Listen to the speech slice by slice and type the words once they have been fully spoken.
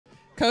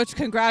Coach,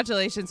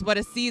 congratulations. What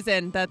a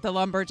season that the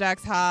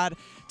Lumberjacks had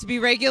to be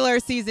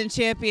regular season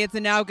champions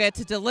and now get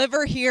to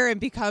deliver here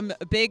and become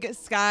Big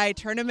Sky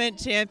tournament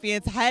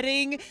champions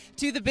heading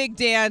to the big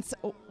dance.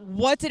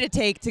 What did it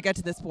take to get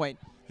to this point?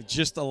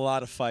 Just a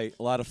lot of fight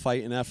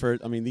and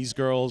effort. I mean, these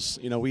girls,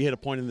 we hit a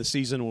point in the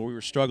season where we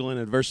were struggling,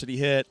 adversity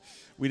hit.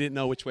 We didn't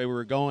know which way we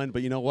were going,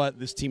 but you know what?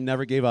 This team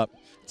never gave up.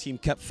 The team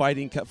kept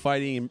fighting,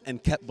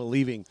 and kept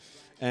believing.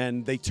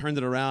 And they turned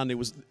it around. The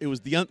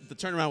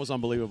turnaround was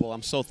unbelievable.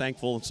 I'm so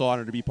thankful and so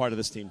honored to be part of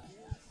this team.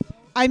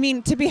 I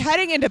mean, to be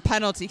heading into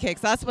penalty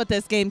kicks, that's what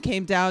this game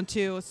came down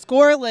to.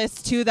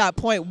 Scoreless to that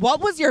point. What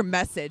was your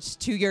message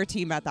to your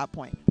team at that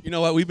point? You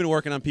know what? We've been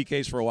working on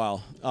PKs for a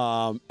while.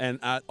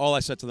 All I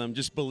said to them,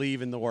 just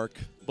believe in the work.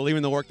 Believe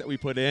in the work that we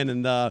put in.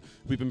 And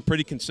we've been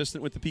pretty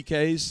consistent with the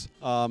PKs.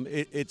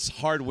 It's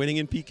hard winning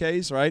in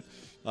PKs, right?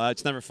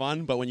 It's never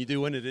fun, but when you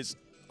do win, it is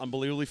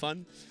unbelievably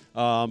fun.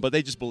 But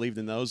they just believed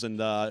in those, and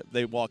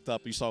they walked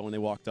up. You saw when they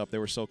walked up, they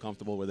were so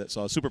comfortable with it. So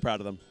I was super proud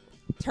of them.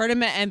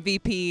 Tournament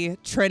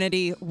MVP,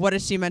 Trinity, what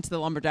has she meant to the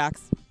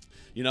Lumberjacks?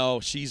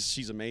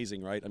 She's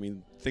amazing, right? I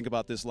mean, think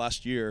about this.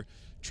 Last year,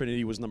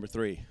 Trinity was number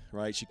 3,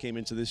 right? She came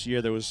into this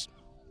year.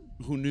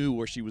 Who knew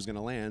where she was going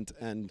to land?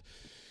 And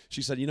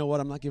she said, you know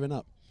what? I'm not giving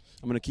up.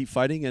 I'm going to keep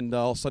fighting. And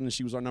all of a sudden,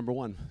 she was our number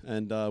 1.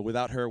 And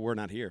without her, we're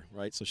not here,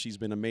 right? So she's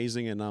been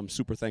amazing, and I'm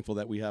super thankful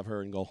that we have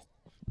her in goal.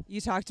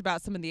 You talked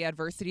about some of the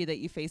adversity that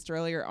you faced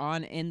earlier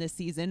on in the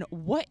season.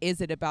 What is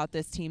it about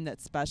this team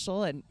that's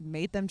special and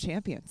made them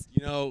champions?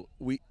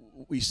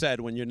 We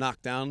said when you're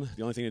knocked down,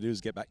 the only thing to do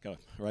is get back up,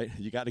 right?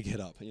 You got to get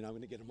up. I'm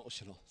going to get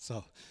emotional.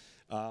 So,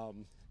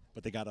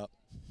 but they got up.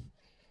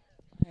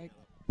 Right.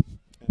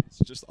 It's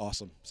just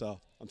awesome. So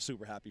I'm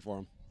super happy for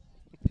them.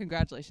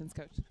 Congratulations,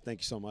 Coach. Thank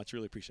you so much.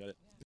 Really appreciate it.